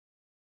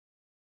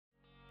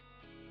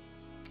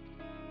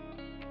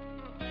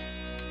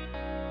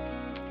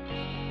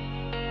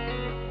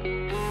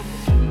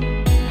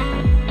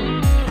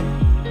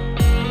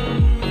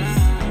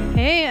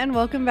and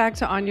welcome back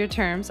to On Your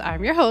Terms.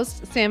 I'm your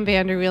host, Sam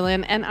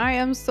Vanderwielen, and I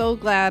am so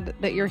glad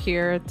that you're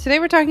here. Today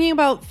we're talking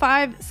about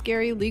 5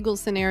 scary legal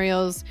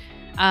scenarios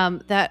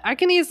that I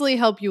can easily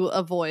help you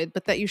avoid,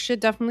 but that you should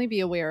definitely be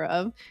aware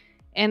of.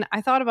 And I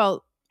thought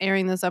about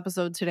airing this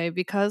episode today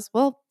because,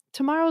 well,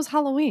 tomorrow's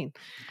Halloween.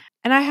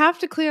 And I have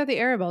to clear the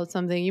air about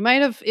something. You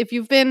might have, if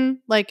you've been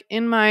like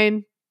in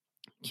my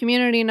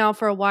community now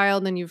for a while,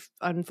 then you've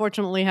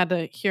unfortunately had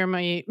to hear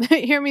me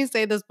hear me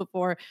say this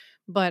before,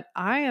 but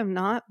I am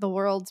not the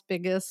world's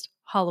biggest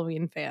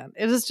Halloween fan.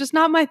 It is just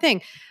not my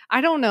thing.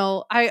 I don't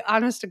know. I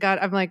honest to God,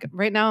 I'm like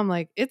right now I'm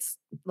like it's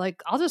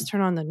like I'll just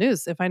turn on the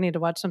news if I need to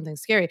watch something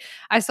scary.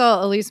 I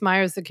saw Elise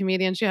Myers, the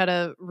comedian, she had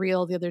a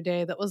reel the other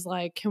day that was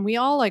like, can we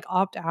all like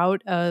opt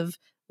out of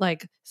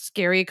like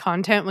scary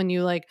content when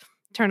you like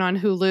turn on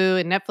Hulu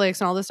and Netflix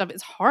and all this stuff?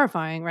 It's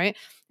horrifying, right?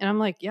 And I'm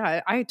like,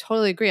 yeah, I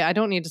totally agree. I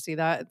don't need to see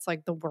that. It's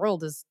like the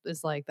world is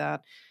like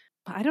that.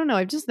 But I don't know.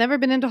 I've just never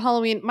been into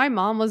Halloween. My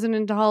mom wasn't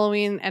into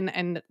Halloween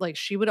and like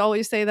she would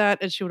always say that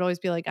and she would always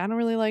be like, I don't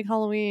really like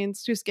Halloween.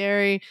 It's too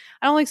scary.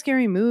 I don't like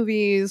scary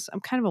movies. I'm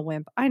kind of a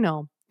wimp. I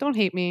know. Don't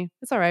hate me.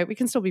 It's all right. We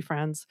can still be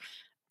friends.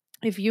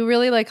 If you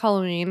really like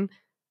Halloween,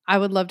 I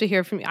would love to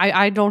hear from you.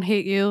 I don't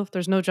hate you.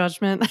 There's no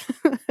judgment.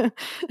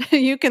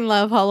 You can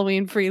love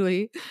Halloween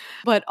freely.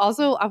 But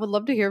also, I would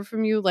love to hear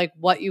from you, like,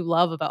 what you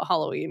love about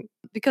Halloween.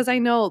 Because I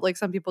know, like,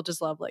 some people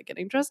just love, like,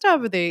 getting dressed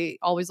up or they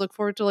always look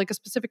forward to, like, a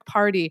specific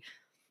party.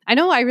 I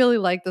know I really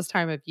like this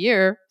time of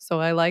year,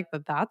 so I like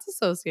that that's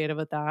associated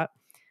with that.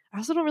 I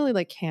also don't really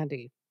like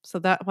candy. So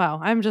that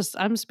wow,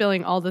 I'm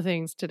spilling all the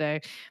things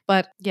today.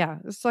 But yeah,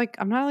 it's like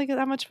I'm not like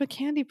that much of a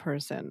candy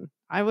person.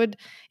 I would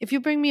if you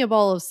bring me a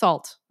ball of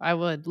salt, I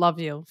would love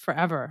you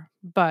forever.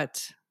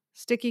 But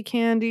sticky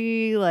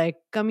candy, like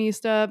gummy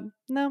stuff,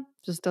 no,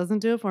 just doesn't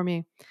do it for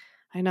me.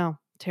 I know,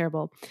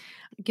 terrible.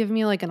 Give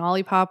me like an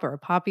Olipop or a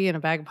Poppy and a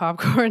bag of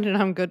popcorn and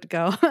I'm good to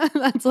go.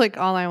 That's like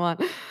all I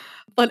want.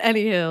 But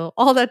anywho,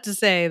 all that to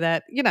say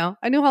that,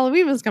 I knew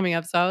Halloween was coming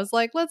up. So I was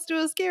like, let's do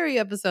a scary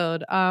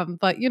episode.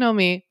 But you know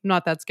me, I'm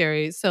not that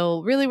scary.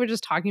 So really we're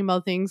just talking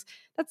about things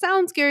that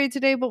sound scary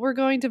today, but we're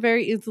going to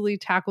very easily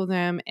tackle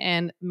them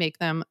and make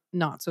them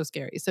not so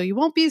scary. So you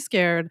won't be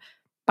scared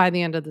by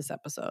the end of this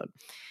episode.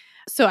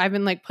 So I've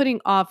been like putting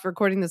off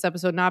recording this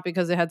episode, not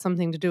because it had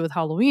something to do with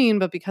Halloween,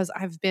 but because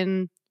I've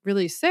been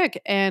really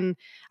sick and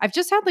I've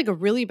just had like a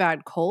really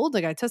bad cold.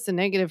 Like I tested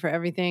negative for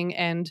everything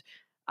and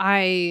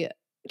I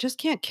just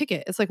can't kick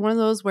it. It's like one of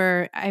those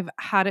where I've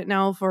had it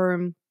now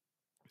for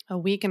a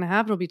week and a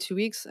half. It'll be 2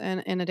 weeks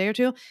in a day or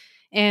two.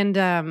 And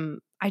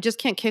I just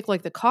can't kick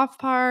like the cough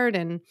part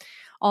and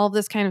all of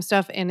this kind of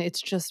stuff. And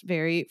it's just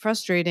very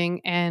frustrating.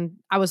 And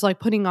I was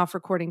like putting off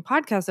recording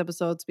podcast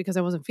episodes because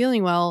I wasn't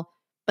feeling well.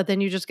 But then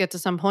you just get to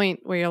some point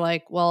where you're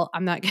like, well,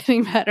 I'm not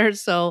getting better.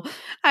 So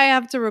I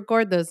have to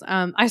record this.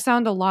 I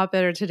sound a lot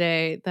better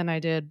today than I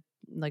did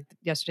like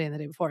yesterday and the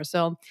day before.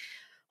 So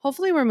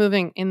hopefully we're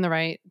moving in the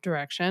right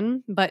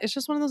direction. But it's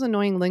just one of those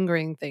annoying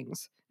lingering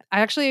things.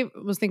 I actually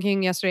was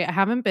thinking yesterday, I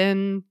haven't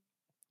been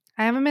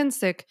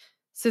sick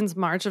since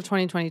March of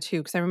 2022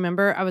 because I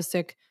remember I was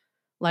sick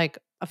like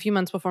a few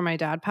months before my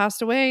dad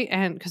passed away.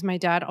 And because my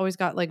dad always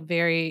got like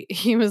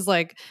he was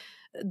like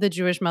the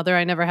Jewish mother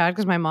I never had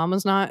because my mom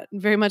was not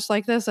very much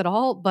like this at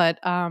all. But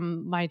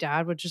my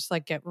dad would just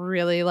like get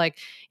really like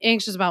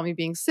anxious about me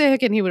being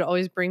sick. And he would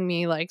always bring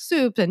me like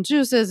soup and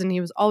juices. And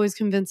he was always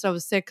convinced I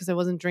was sick because I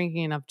wasn't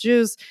drinking enough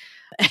juice.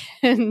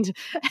 and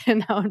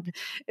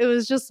it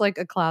was just like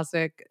a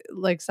classic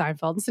like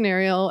Seinfeld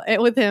scenario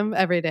with him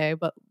every day,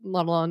 but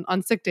let alone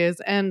on sick days.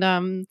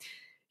 And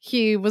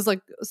he was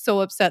like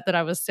so upset that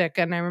I was sick.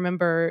 And I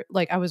remember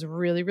like I was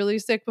really, really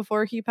sick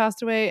before he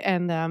passed away.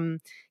 And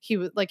he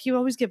would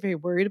always get very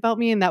worried about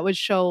me, and that would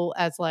show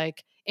as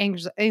like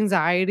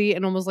anxiety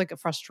and almost like a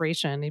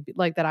frustration. He'd be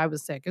like that I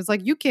was sick. It's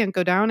like you can't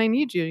go down. I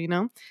need you.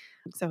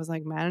 Because I was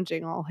like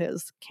managing all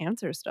his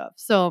cancer stuff.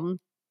 So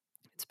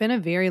it's been a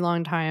very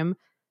long time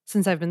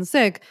since I've been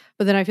sick,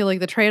 but then I feel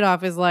like the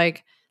trade-off is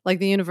like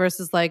the universe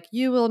is like,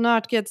 "You will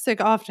not get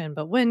sick often,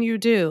 but when you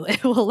do,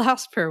 it will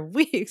last for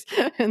weeks."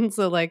 And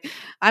so like,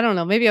 I don't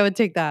know, maybe I would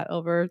take that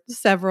over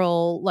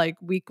several like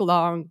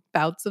week-long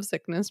bouts of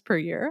sickness per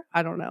year.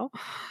 I don't know.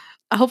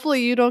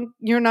 Hopefully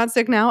you're not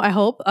sick now, I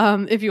hope.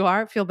 If you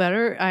are, feel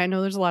better. I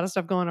know there's a lot of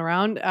stuff going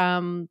around.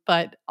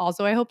 But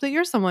also I hope that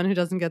you're someone who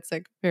doesn't get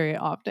sick very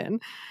often.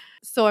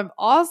 So I'm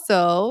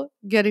also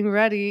getting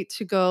ready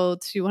to go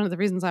to one of the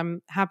reasons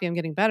I'm happy I'm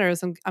getting better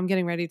is I'm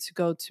getting ready to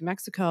go to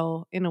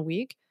Mexico in a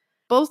week,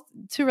 both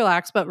to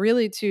relax, but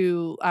really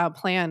to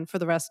plan for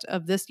the rest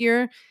of this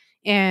year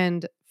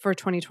and for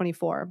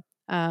 2024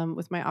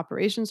 with my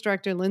operations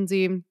director,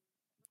 Lindsay.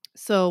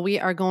 So we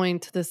are going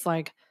to this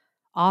like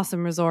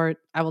awesome resort.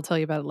 I will tell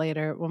you about it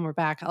later when we're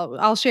back.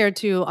 I'll share it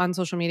too on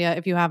social media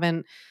if you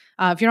haven't.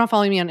 If you're not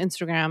following me on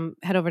Instagram,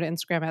 head over to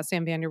Instagram at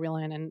Sam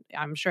Vanderwielen, and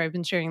I'm sure I've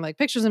been sharing like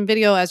pictures and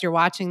video as you're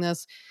watching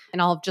this.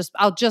 And I'll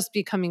just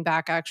be coming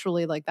back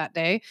actually like that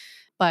day,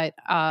 but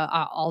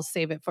I'll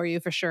save it for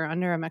you for sure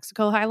under a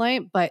Mexico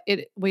highlight. But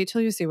wait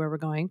till you see where we're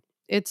going.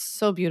 It's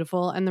so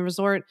beautiful, and the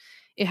resort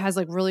It has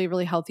like really,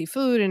 really healthy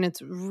food and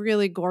it's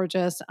really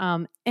gorgeous.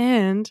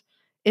 And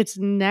it's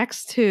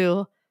next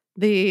to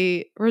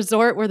the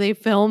resort where they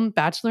film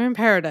Bachelor in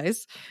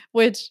Paradise,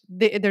 which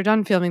they're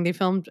done filming. They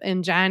filmed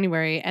in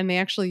January and they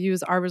actually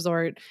use our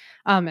resort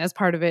as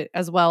part of it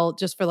as well,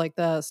 just for like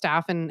the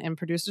staff and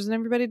producers and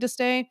everybody to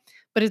stay.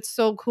 But it's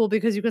so cool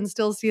because you can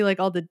still see like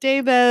all the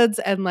day beds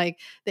and like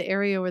the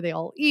area where they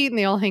all eat and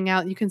they all hang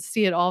out. You can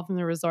see it all from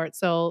the resort.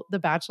 So the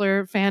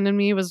Bachelor fan in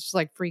me was just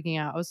like freaking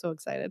out. I was so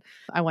excited.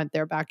 I went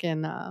there back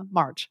in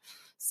March.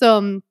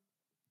 So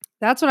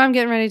that's what I'm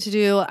getting ready to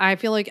do. I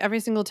feel like every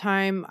single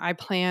time I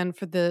plan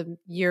for the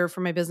year for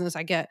my business,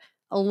 I get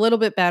a little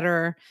bit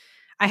better.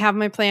 I have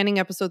my planning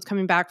episodes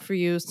coming back for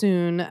you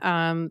soon.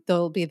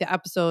 There'll be the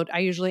episode. I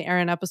usually air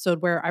an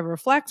episode where I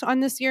reflect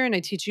on this year and I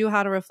teach you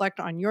how to reflect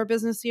on your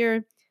business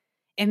year.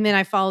 And then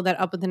I follow that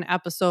up with an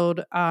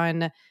episode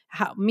on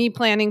how me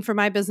planning for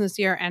my business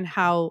year and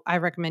how I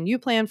recommend you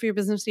plan for your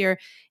business year.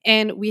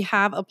 And we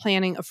have a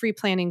free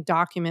planning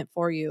document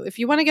for you. If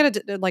you want to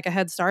get like a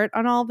head start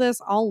on all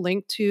this, I'll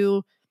link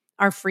to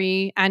our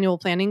free annual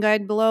planning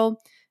guide below.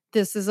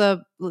 This is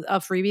a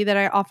freebie that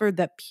I offered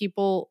that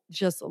people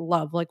just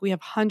love. Like we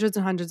have hundreds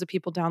and hundreds of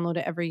people download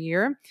it every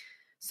year.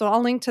 So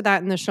I'll link to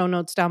that in the show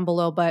notes down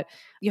below, but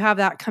you have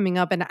that coming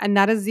up. And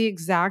that is the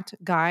exact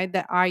guide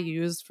that I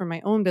use for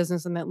my own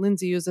business and that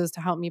Lindsay uses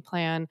to help me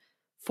plan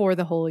for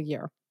the whole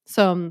year.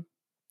 So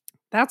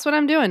that's what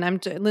I'm doing.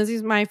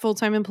 Lindsay's my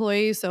full-time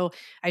employee, so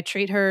I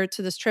treat her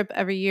to this trip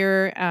every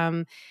year,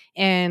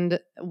 and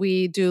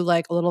we do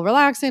like a little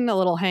relaxing, a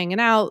little hanging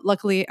out.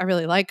 Luckily, I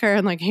really like her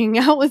and like hanging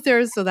out with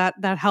her, so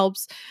that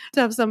helps to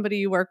have somebody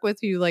you work with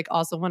who you like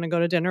also want to go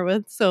to dinner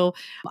with. So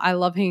I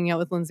love hanging out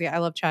with Lindsay. I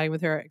love chatting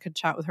with her. I could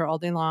chat with her all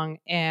day long,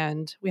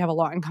 and we have a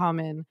lot in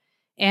common.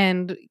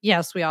 And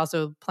yes, we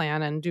also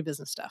plan and do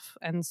business stuff,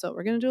 and so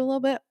we're gonna do a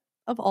little bit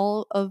of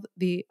all of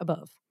the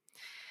above.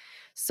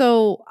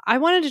 So, I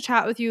wanted to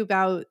chat with you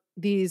about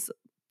these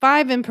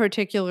 5 in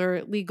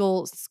particular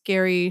legal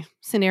scary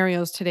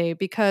scenarios today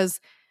because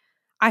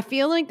I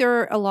feel like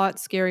they're a lot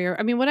scarier.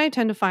 I mean, what I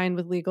tend to find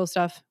with legal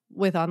stuff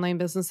with online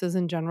businesses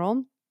in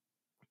general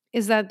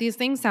is that these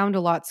things sound a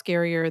lot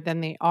scarier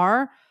than they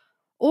are,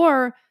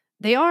 or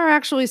they are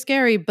actually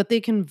scary, but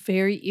they can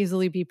very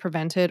easily be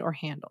prevented or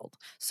handled.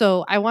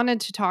 So, I wanted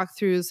to talk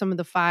through some of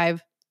the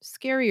 5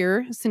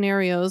 scarier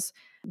scenarios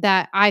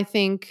that I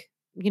think,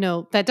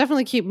 that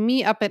definitely keep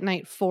me up at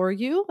night for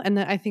you and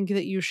that I think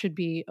that you should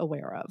be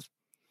aware of.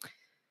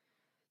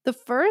 The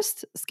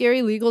first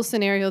scary legal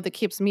scenario that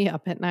keeps me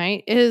up at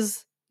night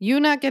is you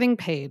not getting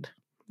paid,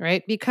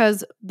 right?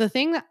 Because the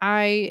thing that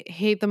I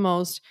hate the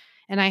most,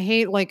 and I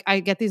hate like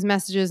I get these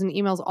messages and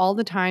emails all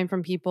the time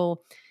from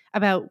people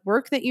about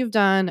work that you've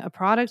done, a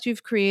product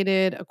you've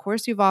created, a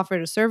course you've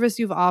offered, a service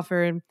you've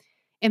offered,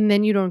 and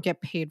then you don't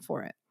get paid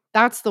for it.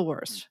 That's the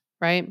worst,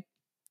 right?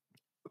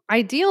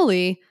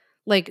 Ideally,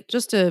 like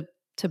just to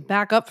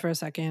back up for a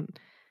second,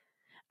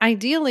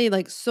 ideally,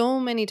 like so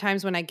many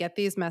times when I get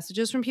these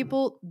messages from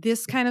people,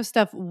 this kind of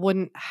stuff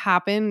wouldn't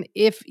happen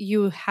if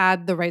you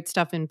had the right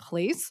stuff in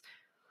place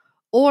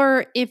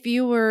or if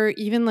you were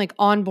even like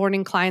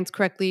onboarding clients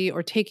correctly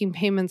or taking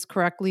payments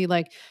correctly,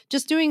 like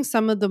just doing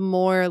some of the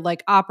more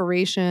like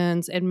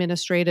operations,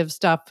 administrative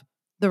stuff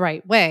the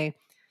right way.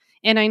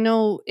 And I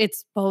know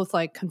it's both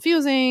like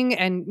confusing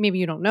and maybe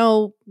you don't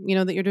know,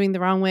 that you're doing the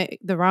wrong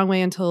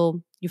way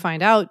until you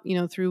find out,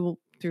 through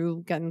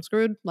getting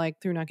screwed,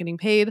 like through not getting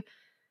paid.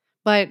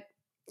 But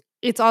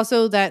it's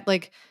also that,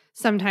 like,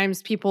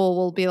 sometimes people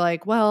will be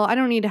like, "Well, I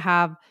don't need to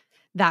have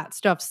that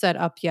stuff set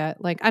up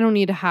yet. Like, I don't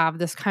need to have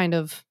this kind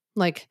of,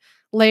 like,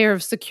 layer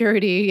of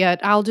security yet.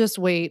 I'll just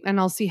wait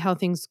and I'll see how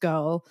things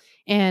go.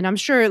 And I'm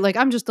sure, like,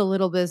 I'm just a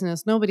little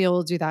business. Nobody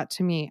will do that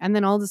to me." And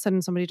then all of a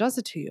sudden somebody does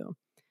it to you.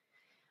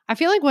 I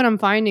feel like what I'm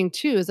finding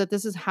too is that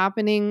this is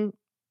happening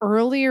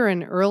earlier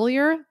and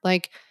earlier.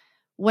 Like,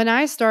 when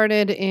I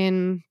started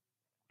in,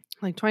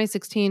 like,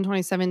 2016,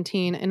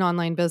 2017 in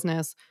online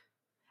business,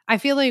 I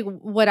feel like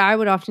what I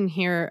would often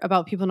hear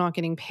about people not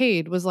getting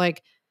paid was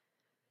like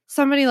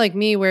somebody like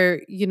me,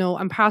 where,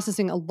 I'm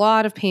processing a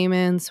lot of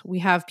payments. We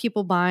have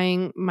people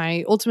buying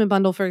my Ultimate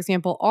Bundle, for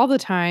example, all the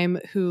time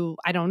who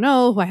I don't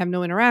know, who I have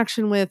no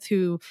interaction with,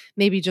 who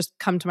maybe just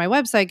come to my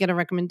website, get a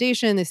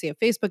recommendation, they see a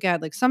Facebook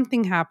ad, like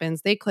something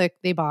happens, they click,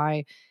 they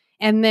buy.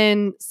 And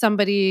then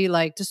somebody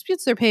like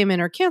disputes their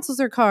payment or cancels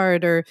their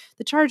card or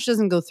the charge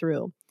doesn't go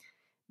through.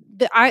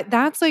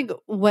 That's like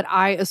what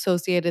I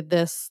associated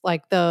this,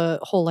 like the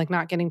whole like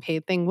not getting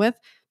paid thing with,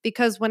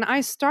 because when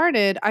I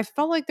started, I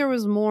felt like there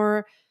was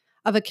more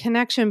of a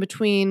connection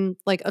between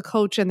like a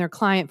coach and their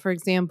client, for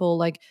example.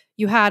 Like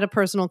you had a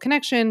personal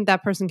connection,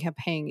 that person kept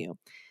paying you.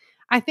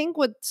 I think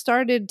what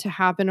started to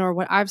happen, or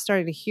what I've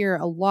started to hear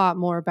a lot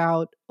more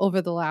about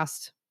over the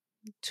last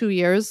 2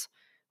 years,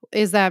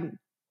 is that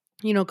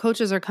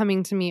coaches are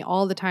coming to me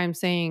all the time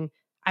saying,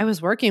 I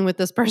was working with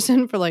this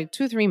person for like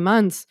 2, 3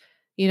 months,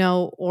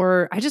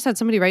 or I just had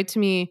somebody write to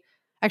me.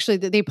 Actually,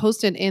 they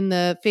posted in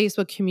the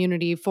Facebook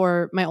community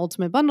for my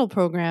Ultimate Bundle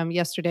program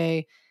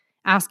yesterday.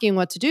 asking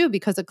what to do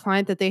because a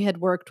client that they had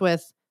worked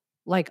with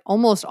like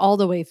almost all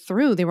the way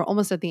through, they were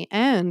almost at the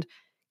end,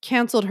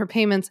 canceled her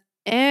payments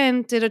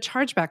and did a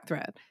chargeback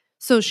threat.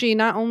 So she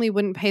not only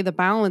wouldn't pay the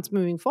balance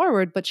moving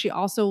forward, but she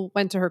also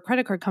went to her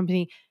credit card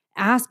company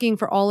asking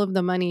for all of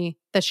the money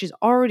that she's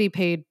already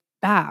paid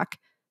back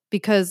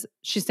because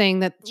she's saying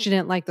that she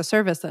didn't like the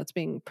service that's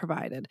being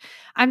provided.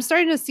 I'm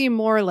starting to see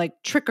more like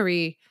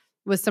trickery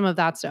with some of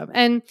that stuff.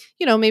 And,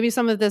 maybe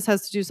some of this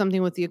has to do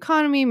something with the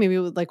economy, maybe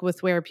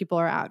with where people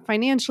are at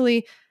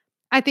financially.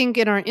 I think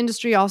in our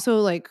industry also,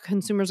 like,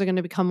 consumers are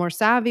gonna become more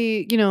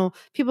savvy.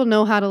 People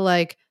know how to,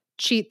 like,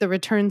 cheat the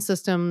return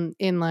system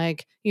in,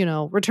 like,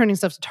 returning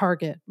stuff to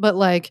Target. But,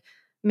 like,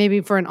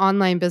 maybe for an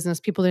online business,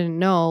 people didn't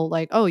know,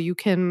 like, oh, you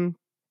can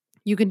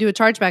do a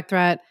chargeback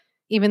threat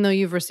even though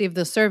you've received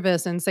the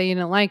service and say you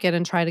didn't like it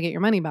and try to get your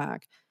money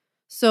back.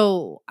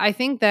 So, I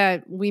think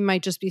that we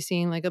might just be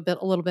seeing, like, a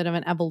little bit of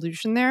an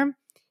evolution there.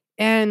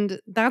 And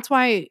that's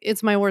why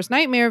it's my worst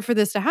nightmare for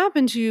this to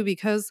happen to you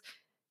because,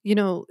 you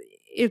know,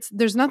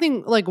 there's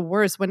nothing like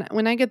worse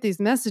when I get these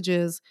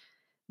messages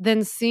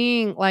than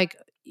seeing like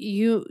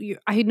you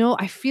I know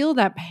I feel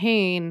that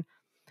pain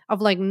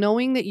of like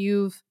knowing that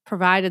you've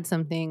provided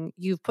something,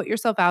 you've put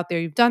yourself out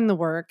there, you've done the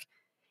work,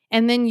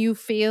 and then you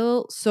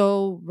feel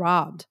so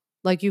robbed.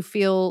 Like you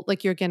feel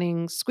like you're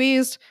getting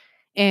squeezed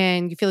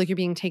and you feel like you're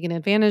being taken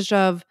advantage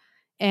of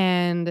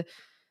and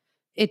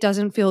it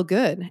doesn't feel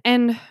good.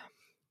 And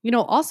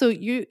also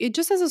it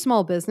just as a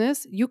small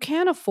business, you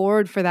can't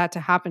afford for that to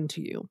happen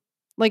to you.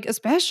 Like,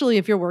 especially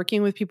if you're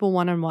working with people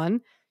one on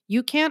one,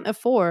 you can't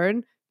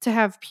afford to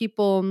have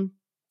people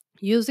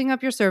using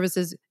up your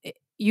services,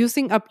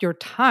 using up your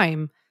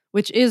time,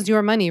 which is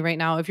your money right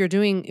now. If you're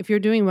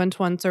doing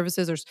one-to-one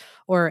services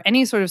or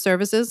any sort of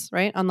services,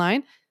 right,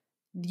 online,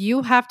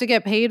 you have to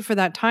get paid for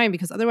that time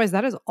because otherwise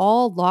that is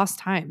all lost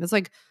time. It's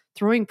like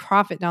throwing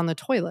profit down the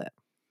toilet.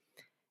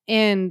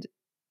 And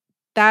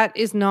that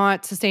is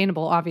not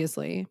sustainable,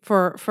 obviously,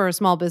 for a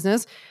small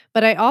business.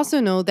 But I also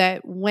know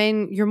that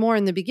when you're more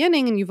in the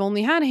beginning and you've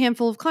only had a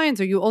handful of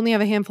clients, or you only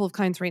have a handful of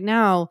clients right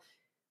now,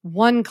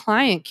 one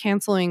client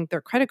canceling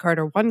their credit card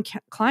or one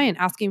client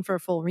asking for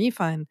a full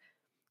refund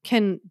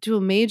can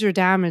do major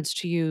damage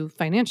to you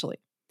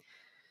financially.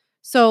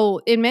 So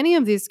in many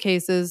of these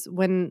cases,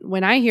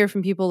 when I hear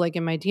from people like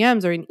in my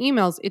DMs or in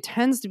emails, it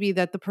tends to be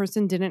that the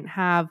person didn't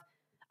have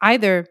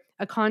either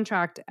a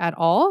contract at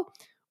all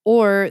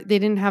or they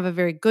didn't have a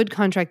very good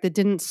contract that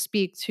didn't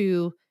speak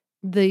to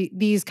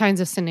these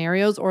kinds of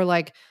scenarios or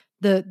like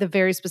the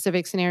very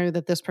specific scenario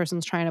that this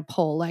person's trying to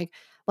pull.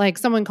 Like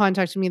someone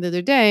contacted me the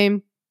other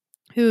day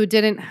who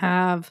didn't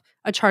have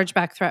a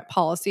chargeback threat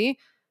policy,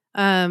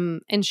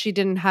 and she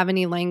didn't have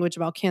any language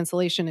about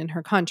cancellation in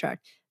her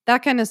contract.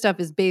 That kind of stuff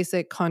is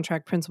basic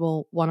contract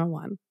principle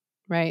 101,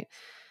 right?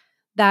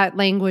 That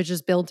language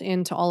is built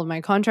into all of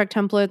my contract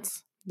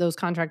templates. Those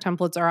contract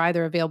templates are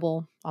either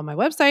available on my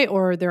website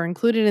or they're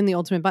included in the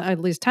ultimate bundle.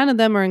 At least 10 of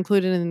them are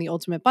included in the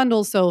ultimate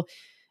bundle. So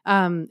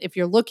if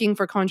you're looking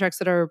for contracts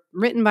that are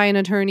written by an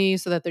attorney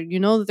so that you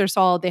know that they're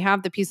solid, they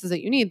have the pieces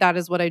that you need, that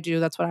is what I do.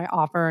 That's what I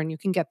offer. And you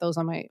can get those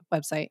on my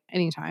website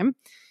anytime.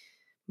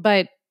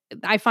 But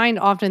I find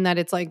often that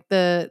it's like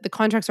the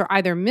contracts are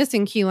either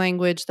missing key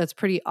language that's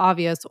pretty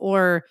obvious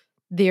or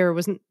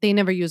they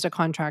never used a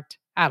contract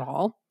at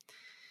all.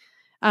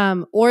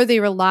 Or they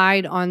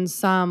relied on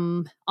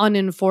some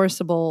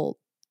unenforceable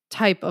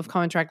type of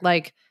contract,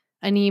 like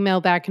an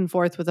email back and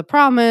forth with a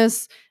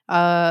promise,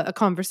 a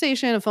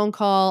conversation, a phone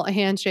call, a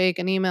handshake,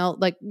 an email,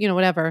 like,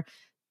 whatever,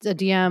 a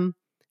DM,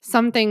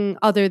 something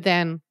other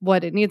than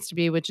what it needs to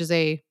be, which is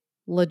a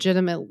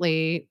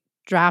legitimately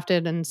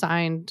drafted and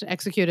signed,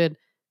 executed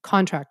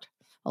contract,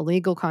 a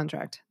legal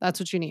contract. That's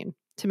what you need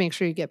to make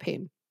sure you get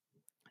paid.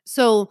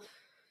 So,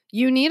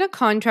 you need a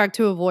contract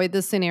to avoid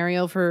this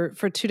scenario for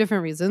two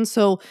different reasons.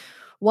 So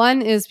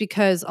one is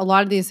because a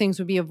lot of these things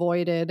would be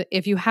avoided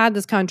if you had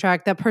this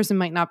contract. That person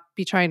might not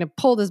be trying to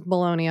pull this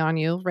baloney on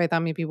you, right?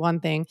 That may be one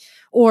thing.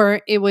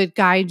 Or it would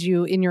guide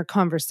you in your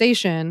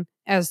conversation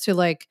as to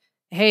like,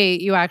 hey,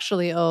 you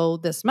actually owe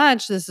this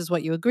much. This is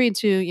what you agreed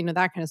to,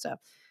 that kind of stuff.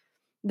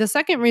 The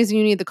second reason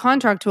you need the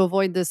contract to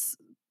avoid this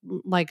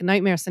like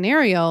nightmare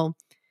scenario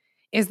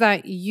is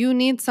that you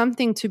need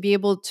something to be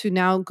able to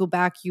now go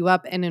back you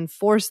up and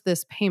enforce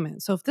this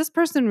payment. So if this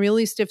person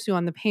really stiffs you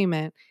on the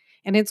payment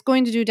and it's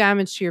going to do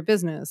damage to your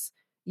business,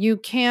 you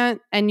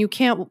can't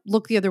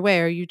look the other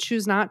way, or you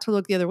choose not to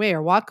look the other way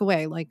or walk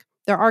away. Like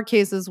there are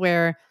cases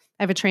where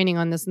I have a training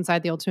on this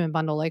inside the ultimate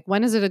bundle. Like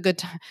when is it a good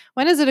time?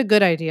 When is it a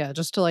good idea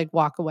just to like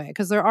walk away?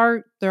 Because there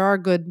are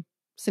good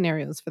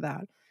scenarios for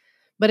that.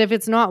 But if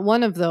it's not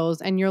one of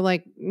those and you're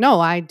like,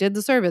 no, I did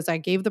the service, I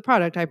gave the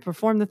product, I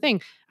performed the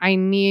thing, I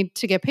need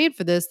to get paid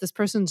for this. This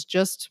person's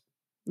just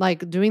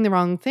like doing the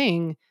wrong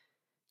thing.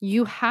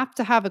 You have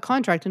to have a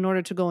contract in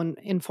order to go and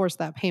enforce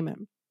that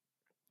payment.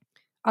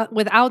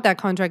 Without that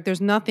contract,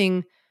 there's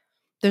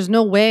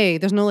no way,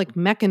 there's no like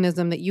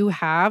mechanism that you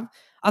have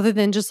other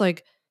than just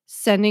like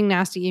sending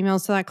nasty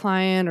emails to that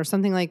client or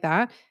something like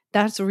that.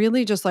 That's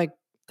really just like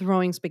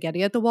throwing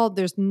spaghetti at the wall.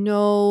 There's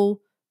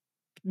no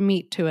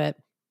meat to it.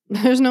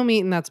 There's no meat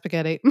in that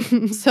spaghetti.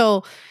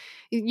 So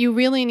you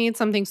really need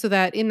something so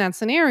that in that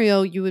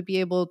scenario, you would be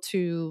able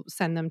to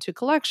send them to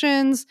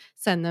collections,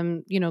 send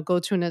them, go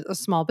to a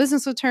small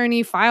business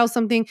attorney, file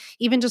something,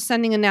 even just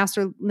sending a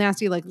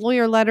nasty like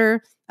lawyer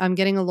letter,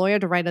 getting a lawyer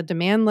to write a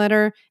demand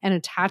letter and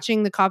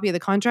attaching the copy of the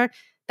contract.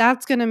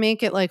 That's going to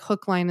make it like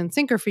hook, line, and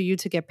sinker for you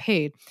to get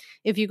paid.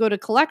 If you go to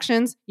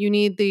collections, you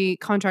need the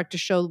contract to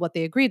show what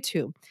they agreed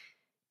to.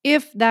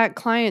 If that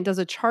client does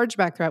a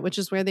chargeback threat, which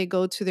is where they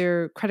go to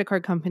their credit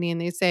card company and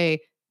they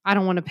say, I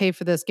don't want to pay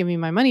for this, give me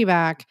my money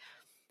back,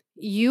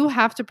 you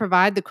have to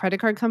provide the credit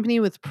card company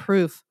with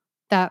proof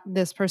that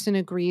this person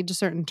agreed to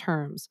certain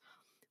terms.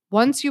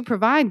 Once you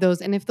provide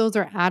those, and if those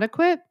are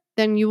adequate,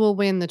 then you will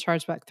win the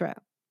chargeback threat.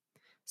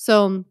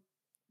 So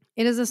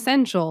it is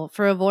essential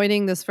for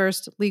avoiding this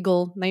first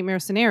legal nightmare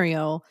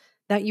scenario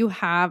that you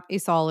have a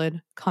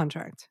solid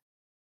contract.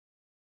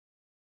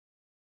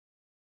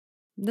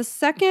 The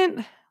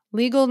second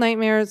legal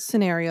nightmare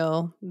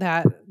scenario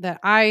that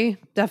I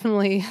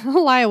definitely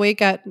lie awake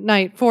at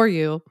night for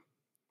you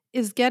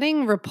is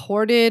getting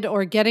reported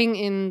or getting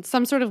in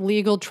some sort of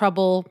legal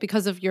trouble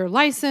because of your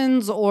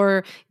license,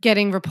 or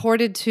getting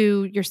reported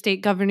to your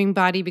state governing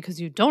body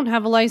because you don't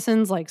have a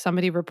license, like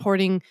somebody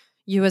reporting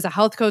you as a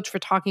health coach for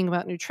talking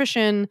about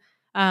nutrition,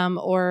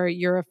 or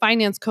you're a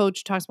finance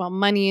coach talks about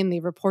money and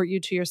they report you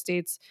to your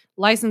state's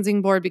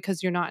licensing board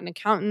because you're not an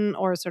accountant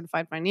or a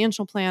certified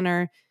financial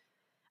planner.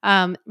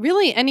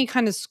 Really any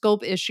kind of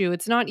scope issue.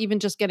 It's not even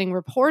just getting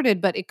reported,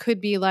 but it could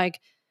be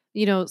like,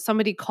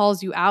 somebody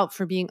calls you out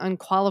for being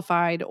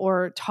unqualified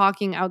or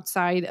talking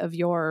outside of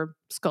your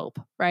scope,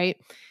 right?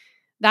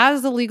 That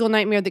is a legal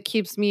nightmare that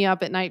keeps me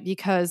up at night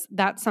because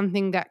that's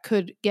something that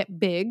could get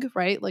big,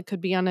 right? Like could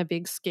be on a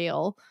big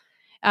scale.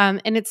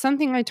 And it's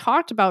something I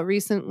talked about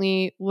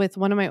recently with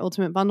one of my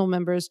Ultimate Bundle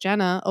members,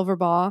 Jenna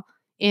Overbaugh,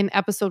 in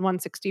episode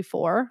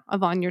 164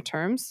 of On Your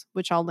Terms,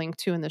 which I'll link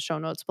to in the show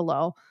notes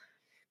below.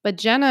 But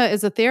Jenna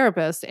is a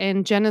therapist,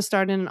 and Jenna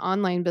started an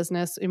online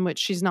business in which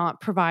she's not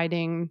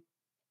providing,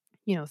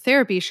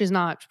 therapy. She's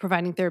not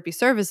providing therapy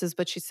services,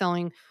 but she's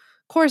selling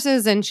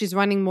courses and she's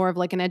running more of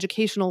like an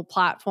educational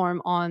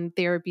platform on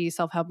therapy,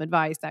 self-help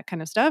advice, that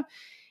kind of stuff.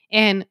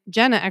 And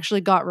Jenna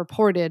actually got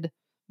reported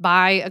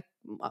by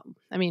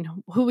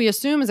who we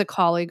assume is a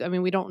colleague. I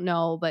mean, we don't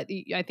know, but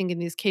I think in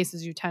these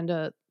cases, you tend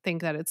to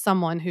think that it's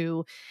someone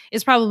who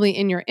is probably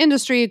in your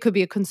industry. It could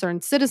be a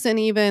concerned citizen,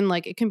 even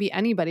like it can be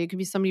anybody. It could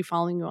be somebody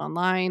following you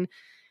online.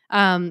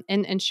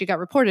 And she got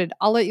reported.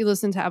 I'll let you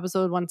listen to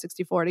episode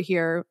 164 to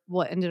hear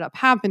what ended up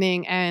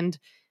happening and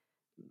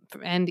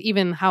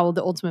even how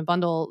the Ultimate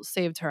Bundle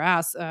saved her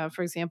ass,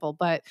 for example.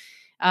 But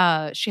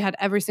she had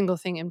every single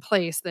thing in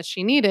place that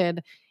she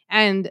needed.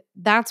 And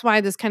that's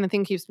why this kind of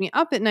thing keeps me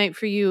up at night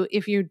for you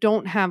if you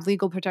don't have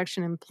legal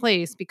protection in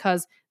place,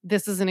 because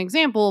this is an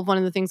example of one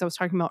of the things I was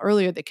talking about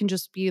earlier that can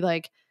just be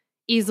like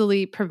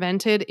easily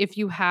prevented if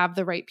you have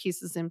the right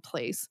pieces in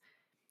place.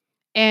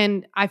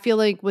 And I feel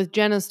like with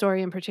Jenna's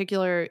story in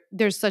particular,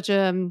 there's such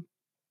a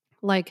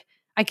like,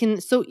 I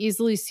can so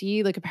easily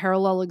see like a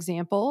parallel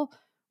example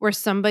where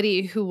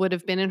somebody who would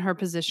have been in her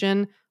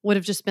position would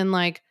have just been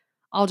like,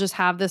 I'll just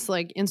have this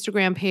like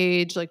Instagram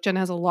page. Like Jen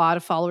has a lot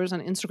of followers on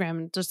Instagram,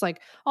 and just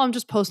like, oh, I'm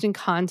just posting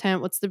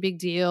content. What's the big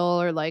deal?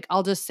 Or like,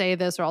 I'll just say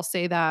this or I'll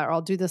say that or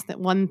I'll do this, that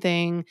one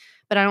thing,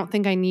 but I don't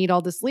think I need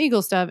all this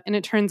legal stuff. And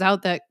it turns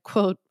out that,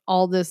 quote,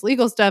 all this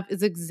legal stuff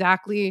is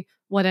exactly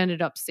what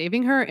ended up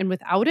saving her. And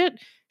without it,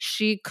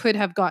 she could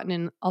have gotten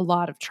in a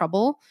lot of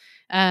trouble,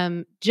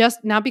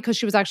 just not because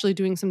she was actually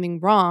doing something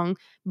wrong,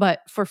 but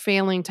for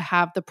failing to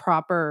have the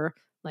proper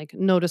like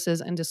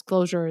notices and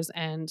disclosures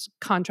and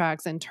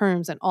contracts and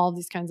terms and all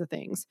these kinds of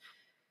things.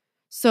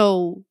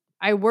 So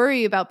I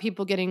worry about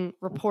people getting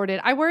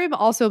reported. I worry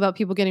also about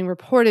people getting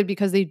reported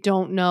because they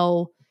don't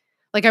know.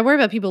 Like, I worry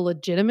about people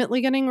legitimately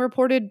getting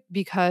reported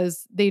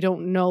because they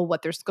don't know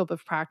what their scope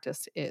of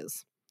practice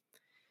is.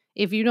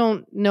 If you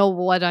don't know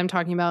what I'm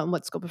talking about and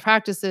what scope of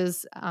practice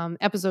is,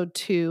 episode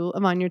 2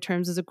 of On Your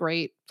Terms is a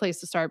great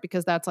place to start,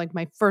 because that's like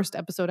my first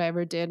episode I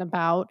ever did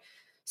about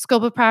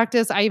scope of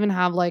practice. I even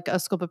have like a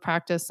scope of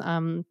practice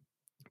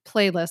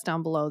playlist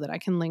down below that I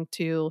can link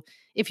to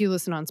if you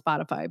listen on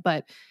Spotify.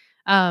 But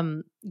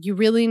you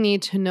really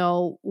need to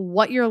know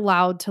what you're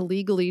allowed to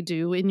legally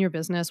do in your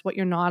business, what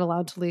you're not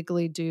allowed to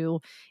legally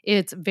do.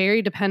 It's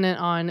very dependent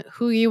on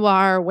who you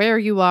are, where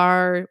you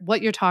are,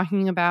 what you're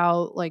talking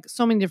about, like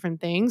so many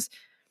different things.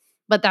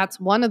 But that's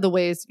one of the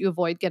ways you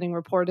avoid getting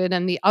reported.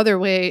 And the other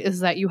way is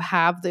that you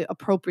have the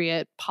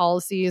appropriate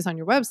policies on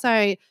your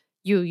website.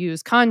 You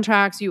use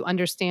contracts, you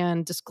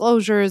understand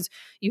disclosures,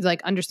 you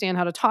like understand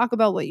how to talk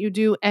about what you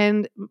do.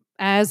 And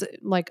as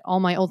like all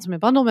my Ultimate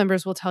Bundle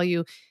members will tell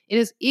you, it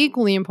is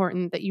equally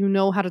important that you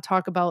know how to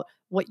talk about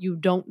what you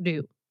don't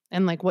do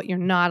and like what you're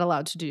not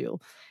allowed to do,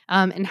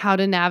 and how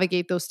to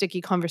navigate those sticky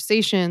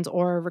conversations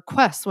or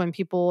requests when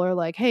people are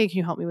like, hey, can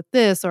you help me with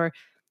this? Or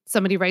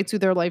somebody writes you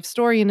their life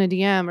story in a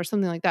DM or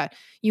something like that.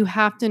 You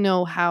have to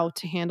know how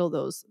to handle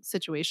those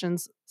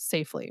situations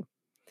safely.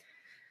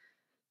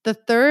 The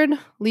third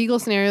legal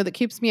scenario that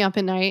keeps me up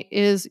at night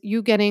is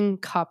you getting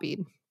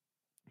copied.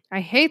 I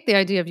hate the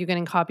idea of you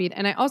getting copied,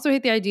 and I also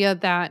hate the idea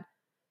that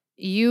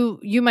you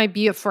might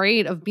be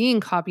afraid of being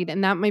copied,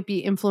 and that might be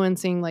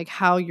influencing like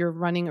how you're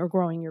running or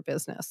growing your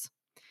business.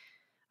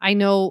 I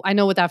know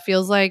what that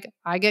feels like.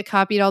 I get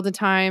copied all the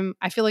time.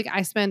 I feel like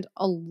I spent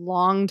a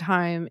long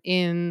time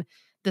in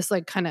this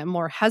like kind of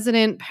more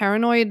hesitant,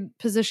 paranoid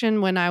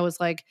position when I was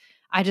like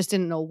I just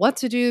didn't know what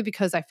to do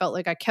because I felt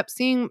like I kept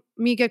seeing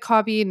me get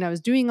copied and I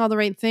was doing all the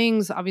right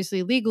things,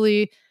 obviously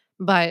legally,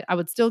 but I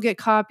would still get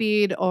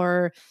copied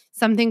or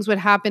some things would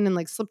happen and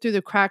like slip through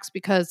the cracks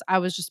because I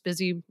was just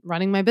busy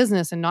running my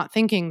business and not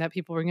thinking that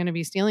people were going to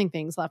be stealing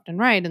things left and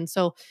right. And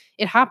so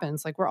it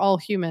happens. Like we're all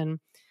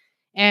human.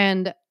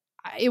 And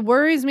it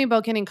worries me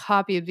about getting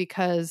copied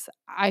because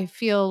I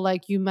feel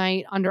like you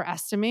might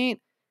underestimate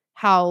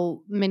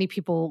how many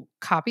people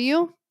copy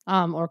you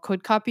or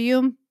could copy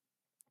you.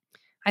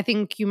 I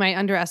think you might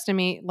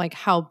underestimate like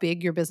how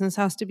big your business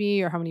has to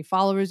be or how many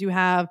followers you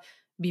have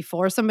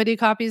before somebody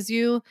copies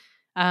you.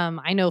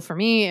 I know for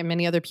me and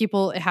many other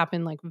people, it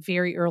happened like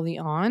very early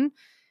on.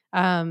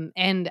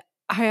 And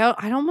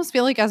I almost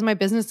feel like as my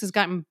business has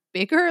gotten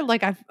bigger,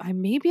 like I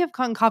maybe have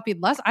gotten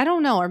copied less. I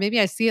don't know, or maybe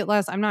I see it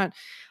less. I'm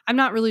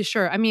not really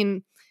sure. I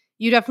mean,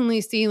 you definitely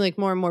see like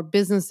more and more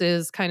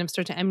businesses kind of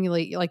start to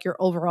emulate like your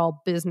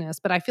overall business.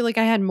 But I feel like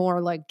I had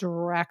more like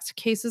direct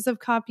cases of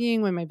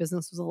copying when my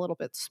business was a little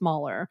bit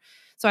smaller.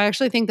 So I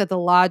actually think that the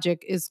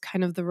logic is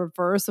kind of the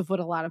reverse of what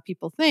a lot of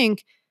people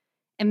think.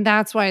 And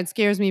that's why it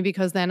scares me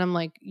because then I'm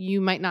like, you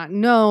might not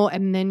know.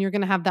 And then you're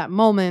going to have that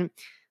moment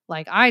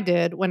like I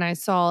did when I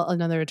saw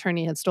another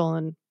attorney had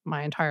stolen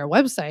my entire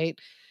website.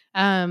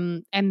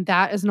 And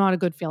that is not a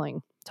good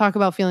feeling. Talk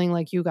about feeling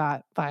like you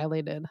got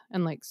violated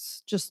and like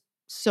just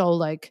so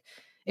like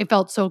it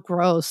felt so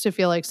gross to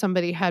feel like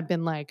somebody had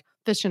been like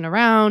fishing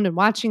around and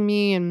watching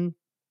me. And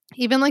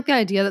even like the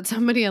idea that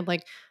somebody had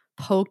like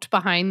poked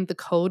behind the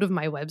code of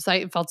my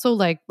website, it felt so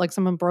like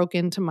someone broke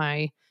into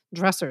my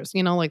dressers,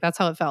 like that's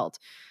how it felt.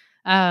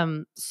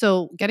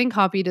 So getting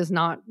copied is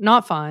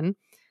not fun.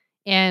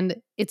 And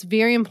it's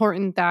very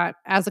important that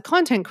as a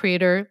content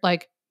creator,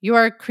 like you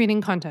are creating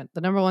content.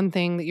 The number one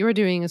thing that you are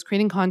doing is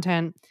creating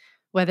content,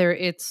 whether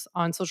it's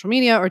on social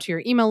media or to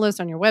your email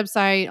list, on your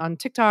website, on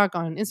TikTok,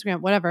 on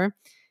Instagram, whatever,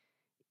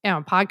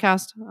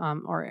 podcast,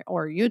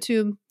 or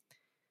YouTube.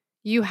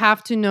 You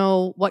have to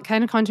know what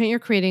kind of content you're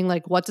creating.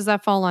 Like, what does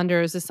that fall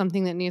under? Is this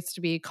something that needs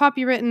to be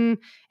copywritten?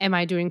 Am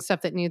I doing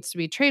stuff that needs to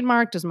be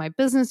trademarked? Does my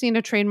business need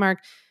a trademark?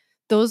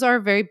 Those are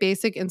very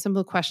basic and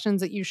simple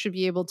questions that you should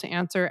be able to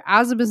answer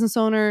as a business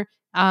owner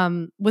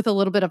with a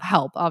little bit of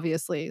help,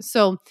 obviously.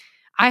 So,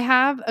 I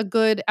have a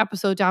good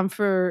episode I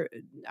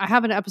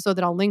have an episode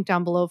that I'll link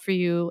down below for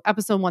you,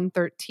 episode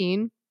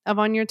 113 of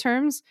On Your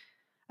Terms,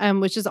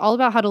 which is all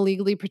about how to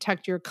legally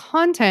protect your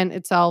content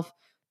itself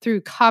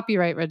through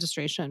copyright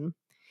registration.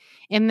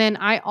 And then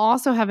I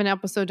also have an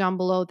episode down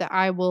below that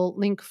I will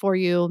link for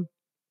you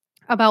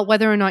about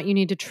whether or not you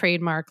need to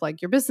trademark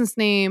like your business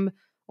name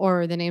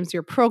or the names of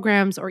your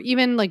programs or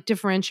even like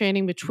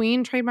differentiating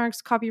between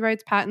trademarks,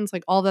 copyrights, patents,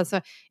 like all that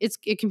stuff.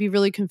 It can be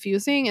really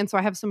confusing. And so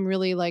I have some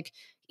really like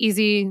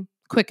easy,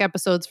 quick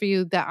episodes for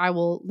you that I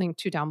will link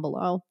to down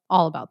below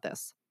all about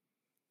this.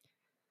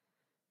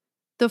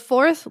 The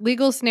fourth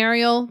legal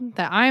scenario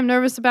that I am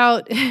nervous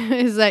about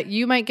is that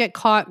you might get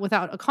caught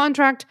without a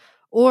contract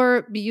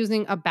or be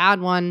using a bad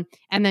one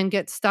and then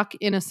get stuck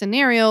in a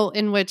scenario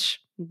in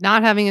which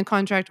not having a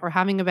contract or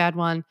having a bad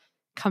one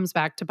comes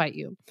back to bite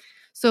you.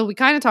 So we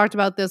kind of talked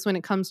about this when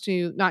it comes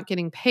to not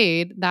getting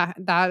paid.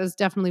 That is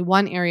definitely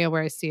one area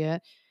where I see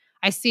it.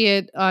 I see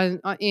it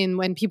in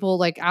when people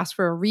like ask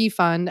for a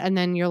refund and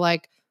then you're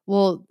like,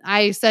 well,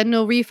 I said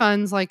no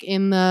refunds like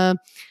in the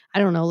I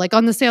don't know, like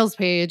on the sales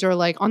page or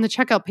like on the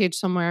checkout page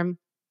somewhere.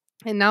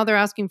 And now they're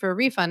asking for a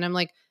refund. I'm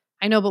like,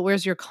 I know, but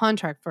where's your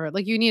contract for it?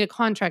 Like, you need a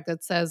contract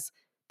that says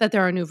that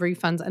there are no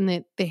refunds and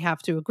that they have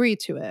to agree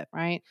to it,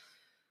 right?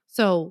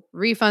 So,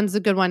 refunds a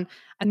good one.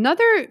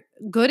 Another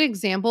good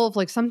example of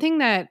like something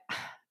that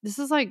this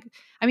is like,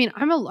 I mean,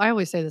 I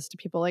always say this to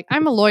people like,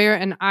 I'm a lawyer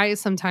and I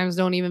sometimes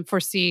don't even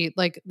foresee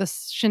like the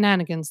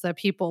shenanigans that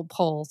people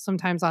pull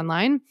sometimes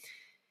online.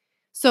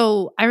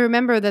 So I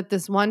remember that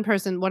this one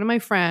person, one of my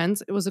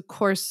friends, it was a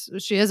course,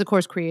 she is a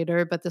course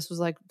creator, but this was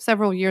like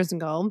several years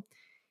ago.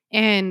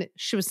 And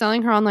she was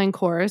selling her online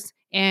course.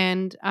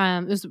 And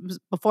it was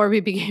before we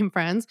became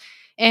friends.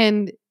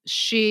 And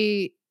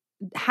she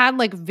had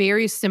like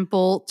very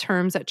simple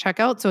terms at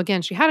checkout. So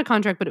again, she had a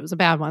contract, but it was a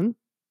bad one.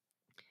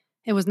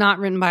 It was not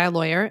written by a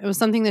lawyer. It was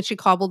something that she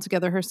cobbled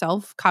together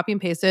herself, copy and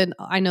pasted.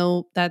 I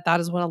know that that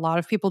is what a lot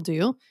of people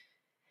do.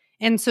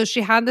 And so she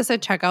had this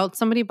at checkout.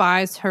 Somebody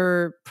buys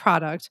her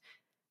product.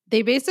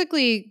 They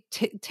basically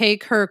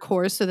take her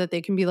course so that they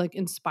can be like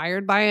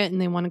inspired by it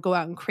and they want to go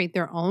out and create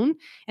their own.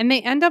 And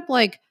they end up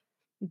like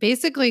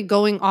basically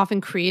going off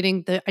and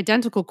creating the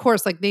identical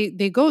course. Like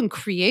they go and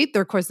create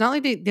their course. Not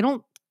like they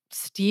don't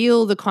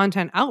steal the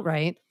content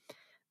outright.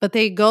 but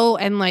they go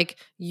and like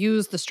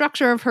use the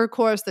structure of her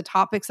course, the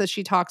topics that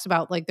she talks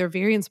about, like they're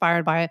very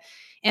inspired by it.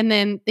 And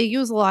then they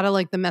use a lot of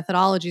like the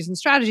methodologies and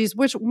strategies,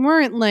 which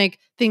weren't like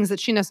things that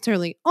she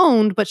necessarily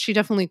owned, but she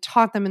definitely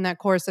taught them in that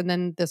course. And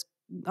then this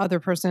other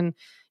person,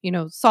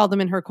 saw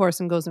them in her course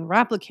and goes and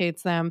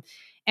replicates them.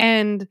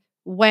 And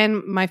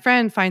when my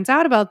friend finds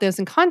out about this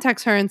and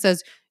contacts her and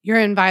says, you're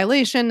in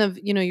violation of,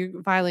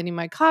 you're violating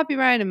my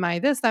copyright and my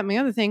this, that, and my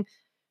other thing,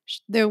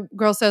 the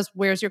girl says,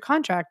 where's your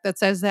contract that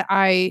says that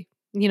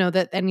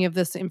that any of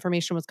this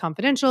information was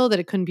confidential, that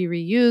it couldn't be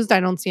reused? I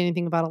don't see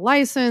anything about a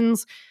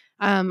license.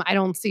 I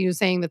don't see you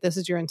saying that this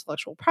is your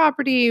intellectual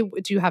property.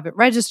 Do you have it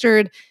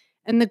registered?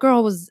 And the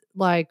girl was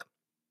like,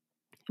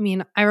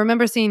 I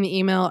remember seeing the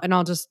email, and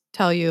I'll just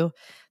tell you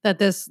that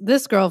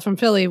this girl from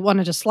Philly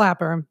wanted to slap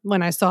her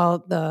when I saw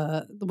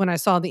the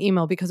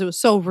email because it was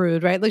so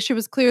rude, right? Like she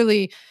was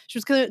clearly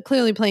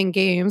playing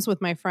games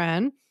with my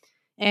friend,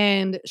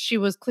 and she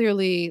was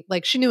clearly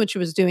like she knew what she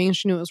was doing and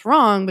she knew it was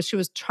wrong, but she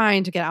was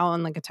trying to get out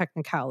on like a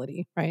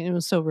technicality, right? And it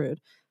was so rude.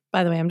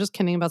 By the way, I'm just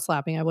kidding about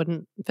slapping. I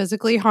wouldn't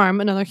physically harm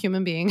another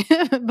human being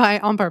by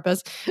on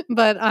purpose,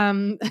 but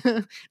I'm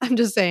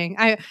just saying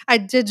I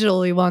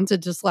digitally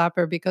wanted to slap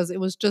her because it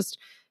was just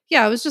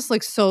yeah, it was just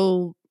like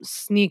so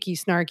sneaky,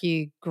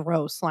 snarky,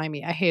 gross,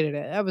 slimy. I hated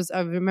it.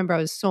 I remember I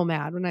was so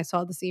mad when I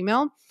saw this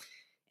email.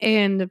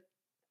 And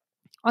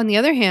on the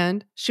other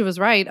hand, she was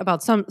right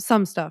about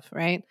some stuff,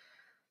 right?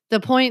 The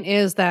point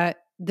is that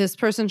this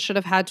person should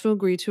have had to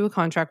agree to a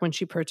contract when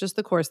she purchased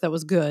the course that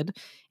was good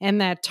and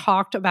that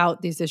talked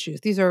about these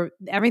issues. These are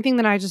everything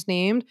that I just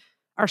named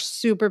are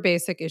super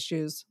basic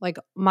issues. Like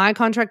my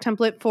contract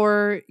template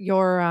for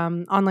your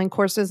online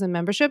courses and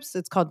memberships,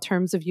 it's called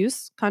Terms of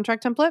Use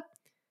contract template.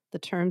 The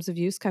Terms of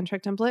Use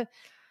contract template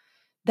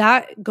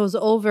that goes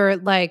over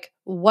like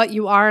what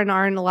you are and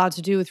aren't allowed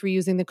to do with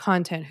reusing the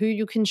content, who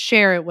you can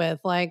share it with,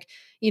 like,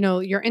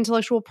 your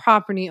intellectual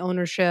property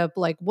ownership,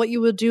 like what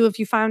you would do if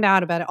you found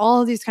out about it,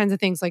 all of these kinds of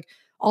things. Like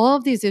all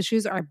of these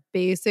issues are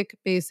basic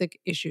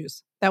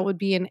issues that would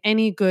be in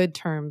any good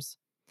terms.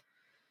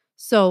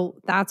 So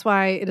that's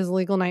why it is a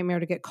legal nightmare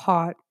to get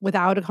caught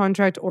without a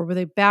contract or with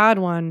a bad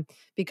one,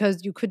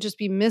 because you could just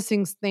be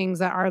missing things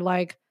that are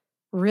like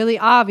really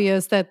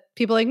obvious that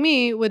people like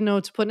me would know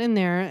to put in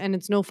there. And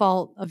it's no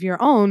fault of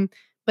your own,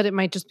 but it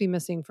might just be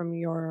missing from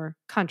your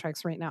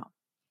contracts right now.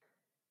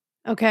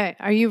 Okay.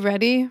 Are you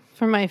ready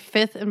for my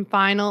fifth and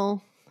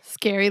final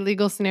scary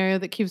legal scenario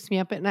that keeps me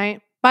up at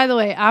night? By the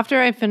way, after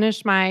I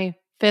finish my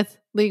fifth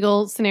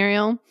legal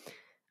scenario,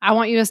 I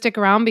want you to stick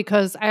around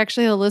because I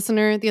actually had a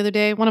listener the other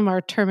day, one of our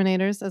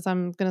terminators, as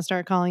I'm going to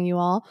start calling you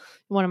all,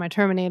 one of my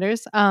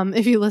terminators.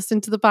 If you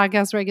listen to the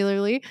podcast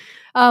regularly,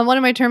 one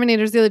of my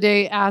terminators the other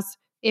day asked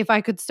if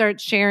I could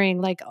start sharing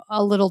like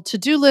a little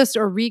to-do list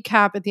or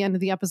recap at the end of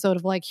the episode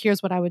of like,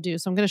 here's what I would do.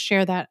 So I'm going to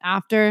share that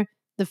after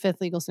the fifth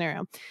legal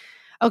scenario.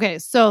 Okay,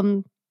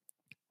 so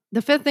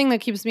the fifth thing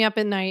that keeps me up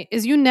at night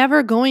is you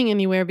never going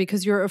anywhere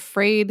because you're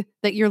afraid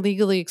that you're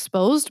legally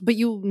exposed, but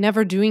you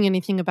never doing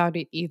anything about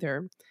it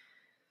either.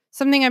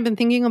 Something I've been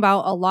thinking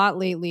about a lot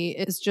lately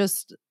is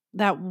just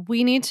that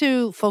we need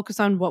to focus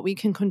on what we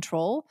can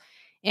control,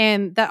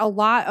 and that a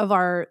lot of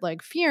our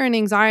like fear and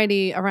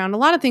anxiety around a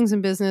lot of things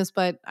in business,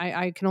 but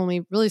I can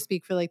only really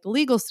speak for like the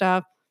legal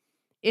stuff,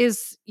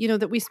 is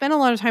that we spend a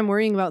lot of time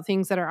worrying about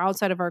things that are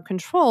outside of our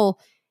control.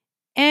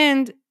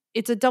 And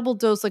it's a double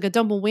dose, like a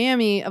double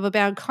whammy of a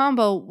bad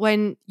combo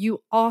when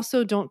you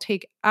also don't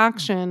take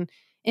action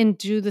and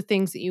do the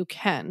things that you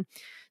can.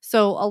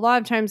 So a lot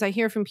of times I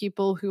hear from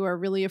people who are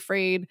really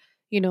afraid,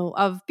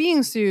 of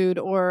being sued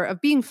or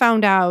of being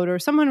found out or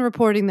someone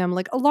reporting them.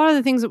 Like a lot of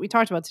the things that we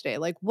talked about today.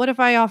 Like, what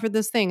if I offered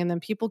this thing and then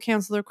people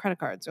cancel their credit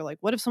cards? Or like,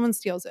 what if someone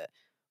steals it?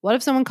 What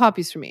if someone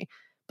copies from me?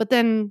 But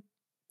then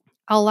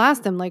I'll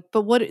ask them like,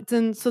 "But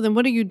then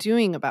what are you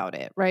doing about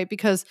it?" Right?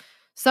 Because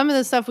some of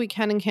the stuff we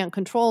can and can't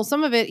control.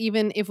 Some of it,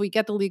 even if we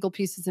get the legal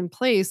pieces in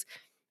place,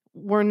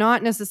 we're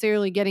not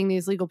necessarily getting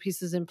these legal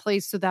pieces in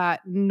place so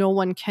that no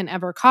one can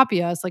ever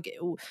copy us. Like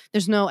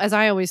there's no, as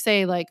I always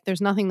say, like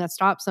there's nothing that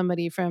stops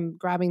somebody from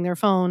grabbing their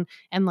phone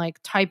and like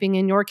typing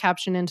in your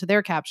caption into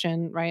their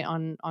caption, right,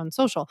 on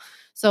social.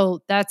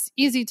 So that's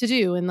easy to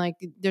do, and like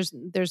there's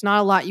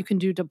not a lot you can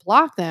do to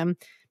block them,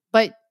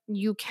 but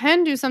you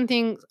can do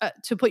something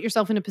to put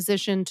yourself in a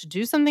position to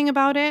do something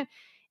about it.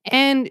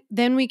 And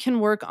then we can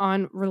work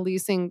on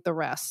releasing the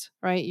rest,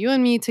 right? You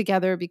and me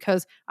together,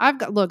 because I've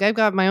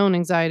got my own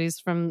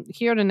anxieties from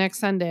here to next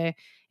Sunday.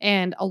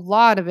 And a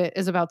lot of it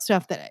is about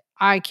stuff that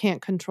I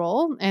can't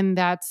control. And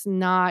that's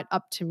not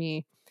up to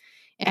me.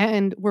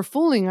 And we're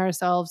fooling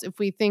ourselves if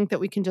we think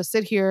that we can just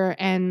sit here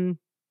and,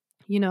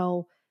 you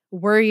know,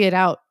 worry it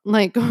out.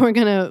 Like we're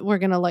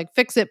gonna like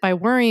fix it by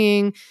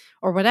worrying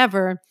or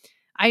whatever.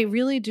 I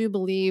really do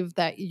believe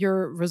that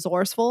you're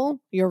resourceful,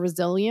 you're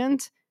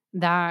resilient,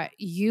 that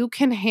you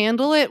can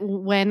handle it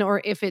when or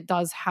if it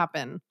does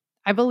happen.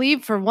 I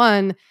believe, for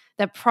one,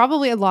 that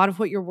probably a lot of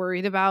what you're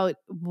worried about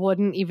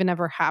wouldn't even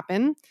ever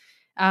happen.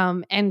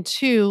 And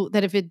two,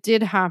 that if it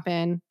did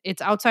happen,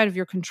 it's outside of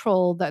your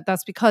control.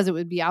 That's because it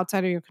would be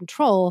outside of your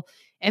control,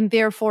 and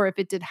therefore, if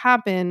it did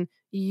happen,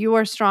 you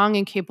are strong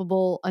and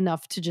capable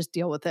enough to just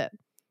deal with it.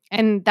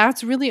 And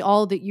that's really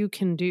all that you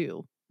can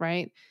do,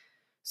 right?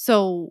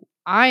 So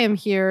I am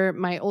here,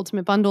 my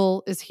ultimate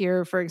bundle is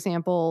here, for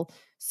example,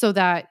 so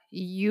that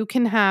you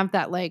can have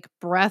that like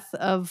breath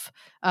of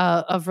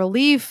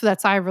relief,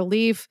 that sigh of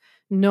relief,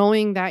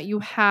 knowing that you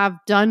have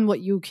done what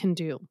you can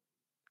do.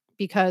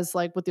 Because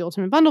like with the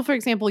ultimate bundle, for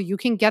example, you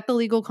can get the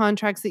legal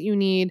contracts that you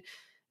need,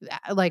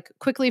 like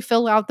quickly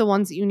fill out the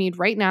ones that you need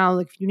right now.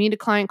 Like if you need a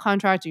client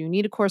contract or you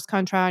need a course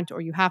contract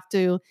or you have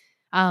to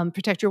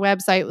protect your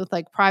website with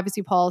like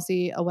privacy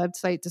policy, a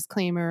website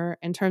disclaimer,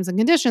 and terms and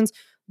conditions,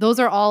 those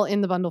are all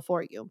in the bundle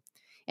for you.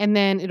 And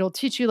then it'll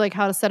teach you like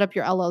how to set up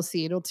your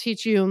LLC. It'll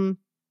teach you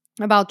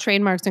about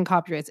trademarks and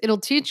copyrights. It'll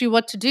teach you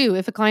what to do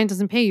if a client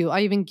doesn't pay you.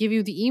 I even give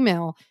you the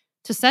email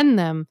to send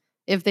them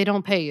if they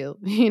don't pay you,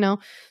 you know?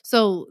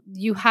 So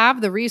you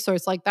have the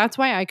resource. Like that's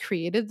why I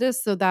created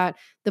this, so that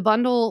the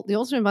bundle, the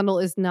ultimate bundle,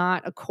 is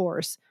not a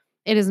course.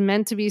 It is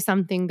meant to be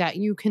something that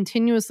you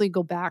continuously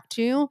go back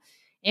to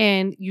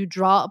and you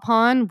draw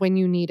upon when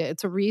you need it.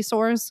 It's a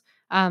resource.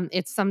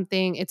 It's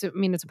something, it's a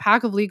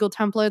pack of legal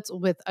templates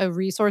with a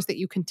resource that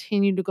you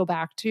continue to go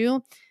back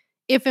to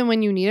if and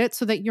when you need it,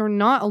 so that you're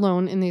not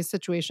alone in these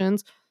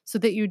situations, so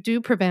that you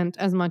do prevent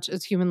as much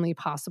as humanly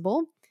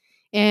possible.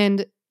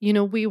 And,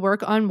 we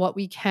work on what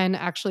we can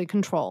actually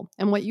control.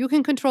 And what you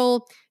can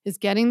control is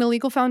getting the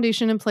legal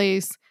foundation in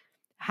place,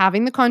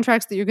 having the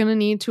contracts that you're going to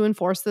need to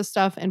enforce this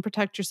stuff and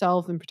protect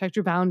yourself and protect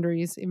your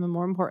boundaries, even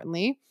more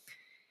importantly,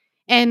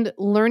 and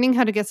learning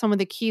how to get some of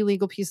the key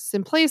legal pieces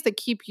in place that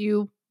keep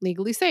you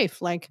legally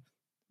safe, like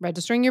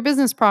registering your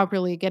business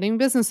properly, getting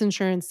business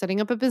insurance,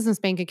 setting up a business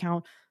bank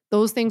account.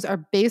 Those things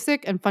are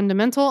basic and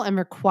fundamental and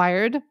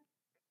required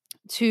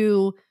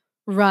to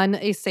run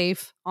a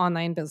safe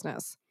online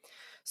business.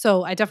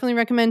 So I definitely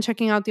recommend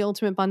checking out the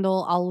Ultimate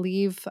Bundle. I'll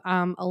leave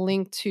a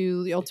link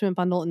to the Ultimate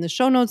Bundle in the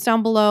show notes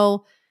down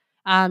below.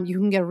 You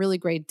can get a really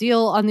great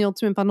deal on the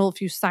Ultimate Bundle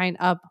if you sign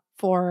up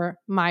for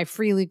my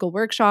free legal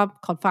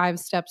workshop called 5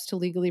 Steps to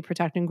Legally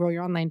Protect and Grow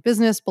Your Online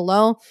Business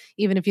below.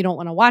 Even if you don't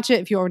want to watch it,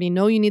 if you already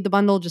know you need the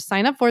bundle, just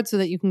sign up for it so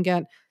that you can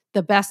get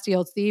the best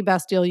deal. It's the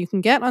best deal you can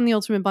get on the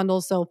Ultimate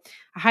Bundle. So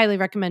I highly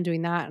recommend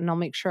doing that. And I'll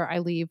make sure I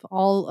leave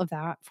all of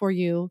that for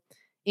you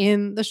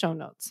in the show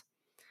notes.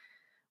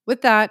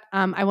 With that,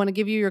 I want to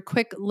give you your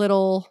quick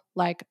little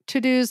like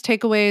to-dos,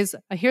 takeaways.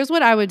 Here's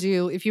what I would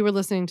do if you were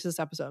listening to this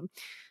episode.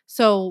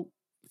 So,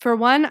 for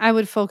one, I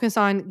would focus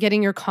on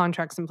getting your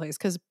contracts in place,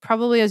 because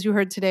probably as you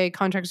heard today,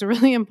 contracts are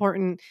really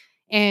important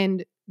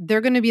and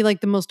they're going to be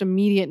like the most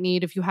immediate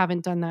need if you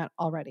haven't done that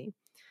already.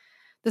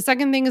 The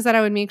second thing is that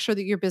I would make sure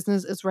that your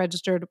business is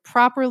registered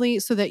properly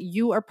so that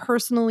you are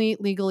personally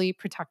legally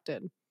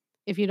protected.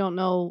 If you don't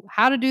know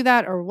how to do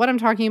that or what I'm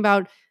talking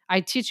about, I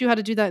teach you how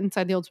to do that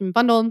inside the Ultimate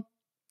Bundle.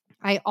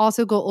 I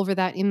also go over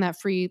that in that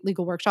free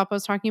legal workshop I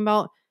was talking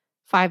about,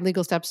 5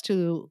 legal steps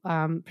to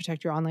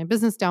protect your online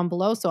business, down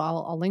below. So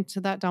I'll link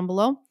to that down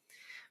below.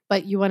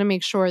 But you want to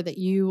make sure that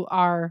you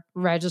are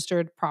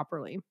registered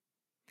properly.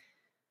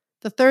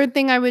 The third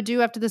thing I would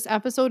do after this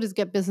episode is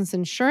get business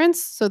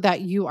insurance so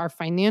that you are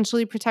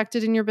financially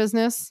protected in your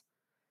business.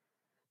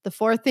 The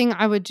fourth thing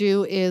I would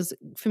do is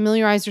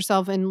familiarize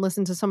yourself and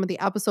listen to some of the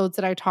episodes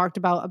that I talked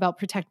about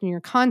protecting your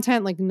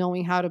content, like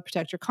knowing how to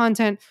protect your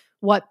content,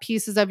 what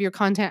pieces of your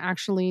content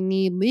actually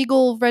need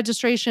legal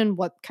registration,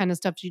 what kind of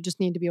stuff you just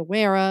need to be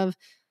aware of.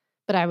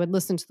 But I would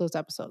listen to those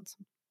episodes.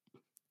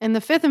 And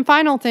the fifth and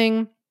final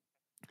thing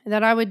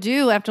that I would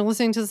do after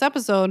listening to this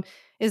episode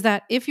is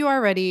that if you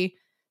are ready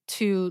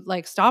to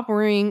like stop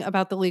worrying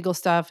about the legal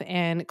stuff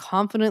and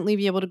confidently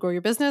be able to grow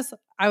your business,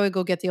 I would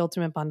go get the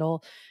Ultimate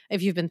Bundle.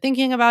 If you've been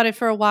thinking about it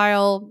for a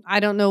while, I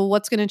don't know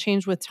what's going to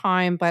change with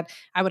time, but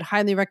I would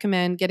highly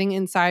recommend getting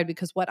inside,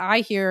 because what I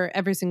hear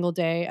every single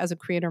day as a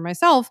creator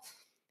myself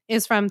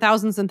is from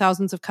thousands and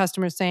thousands of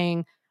customers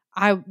saying,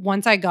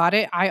 once I got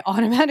it, I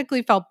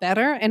automatically felt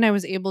better and I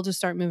was able to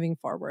start moving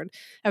forward.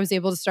 I was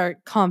able to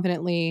start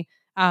confidently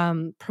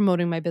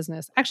promoting my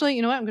business. Actually,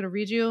 you know what? I'm going to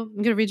read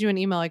you an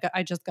email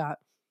I just got.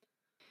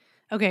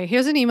 Okay,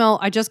 here's an email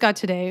I just got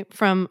today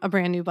from a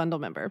brand new bundle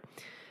member.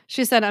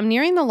 She said, I'm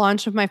nearing the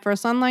launch of my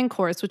first online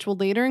course, which will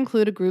later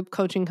include a group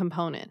coaching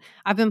component.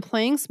 I've been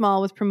playing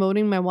small with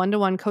promoting my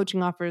one-to-one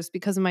coaching offers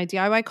because of my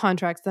DIY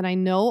contracts that I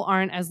know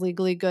aren't as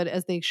legally good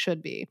as they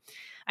should be.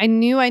 I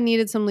knew I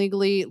needed some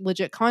legally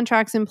legit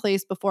contracts in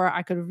place before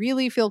I could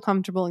really feel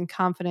comfortable and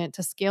confident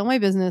to scale my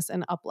business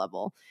and up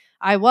level.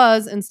 I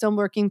was and still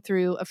working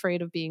through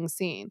afraid of being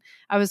seen.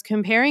 I was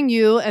comparing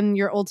you and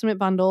your Ultimate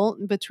Bundle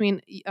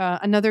between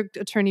another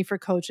attorney for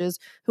coaches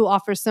who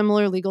offers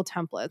similar legal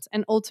templates.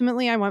 And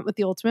ultimately, I went with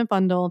the Ultimate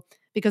Bundle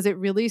because it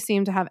really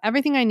seemed to have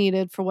everything I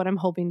needed for what I'm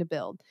hoping to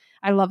build.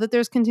 I love that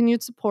there's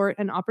continued support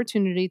and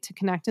opportunity to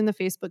connect in the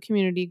Facebook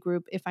community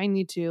group if I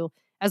need to,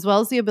 as well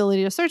as the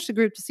ability to search the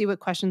group to see what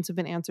questions have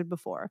been answered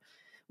before.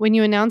 When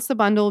you announced the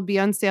bundle would be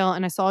on sale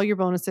and I saw your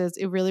bonuses,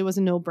 it really was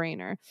a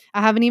no-brainer.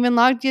 I haven't even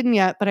logged in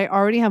yet, but I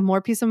already have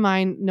more peace of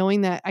mind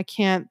knowing that I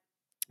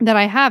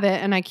have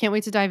it, and I can't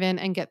wait to dive in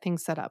and get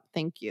things set up.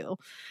 Thank you.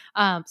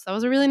 So that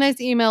was a really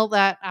nice email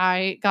that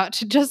I got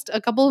to just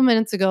a couple of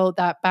minutes ago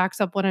that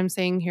backs up what I'm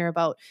saying here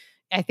about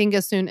I think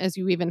as soon as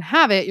you even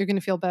have it, you're going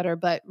to feel better.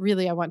 But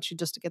really, I want you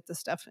just to get this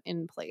stuff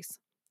in place.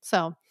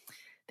 So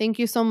thank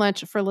you so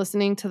much for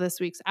listening to this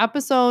week's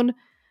episode.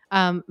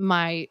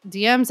 My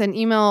DMs and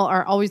email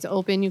are always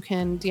open. You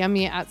can DM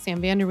me at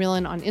Sam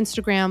Vanderwielen on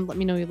Instagram. Let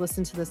me know you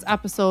listened to this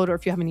episode or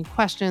if you have any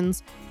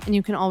questions. And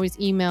you can always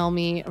email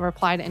me or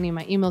reply to any of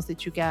my emails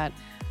that you get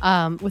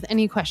with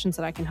any questions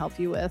that I can help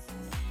you with.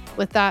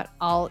 With that,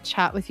 I'll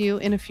chat with you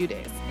in a few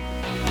days.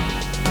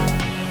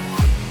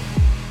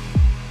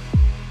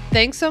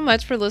 Thanks so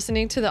much for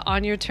listening to the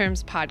On Your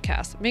Terms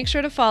podcast. Make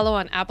sure to follow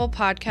on Apple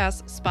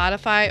Podcasts,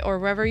 Spotify, or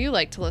wherever you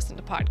like to listen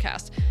to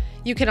podcasts.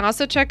 You can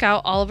also check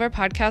out all of our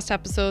podcast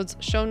episodes,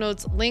 show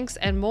notes, links,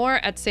 and more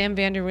at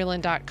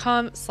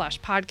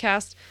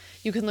samvanderwielen.com/podcast.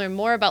 You can learn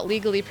more about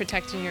legally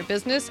protecting your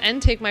business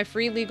and take my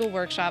free legal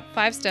workshop,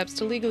 5 Steps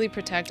to Legally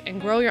Protect and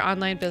Grow Your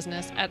Online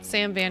Business at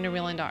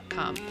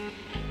samvanderwielen.com.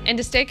 And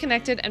to stay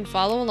connected and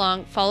follow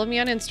along, follow me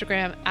on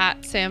Instagram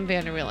at Sam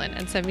Vanderwielen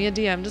and send me a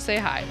DM to say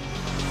hi.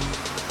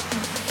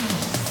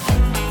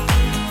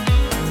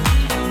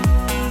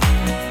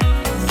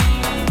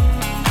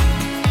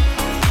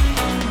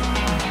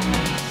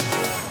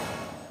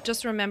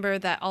 Just remember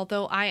that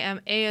although I am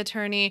an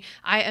attorney,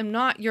 I am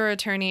not your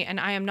attorney, and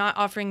I am not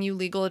offering you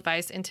legal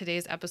advice in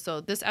today's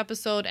episode. This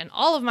episode and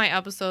all of my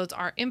episodes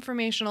are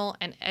informational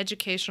and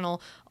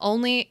educational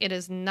only. It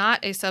is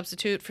not a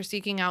substitute for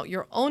seeking out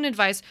your own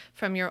advice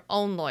from your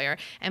own lawyer.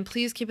 And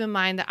please keep in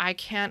mind that I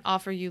can't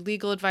offer you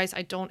legal advice.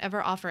 I don't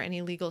ever offer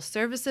any legal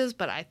services,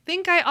 but I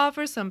think I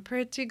offer some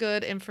pretty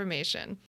good information.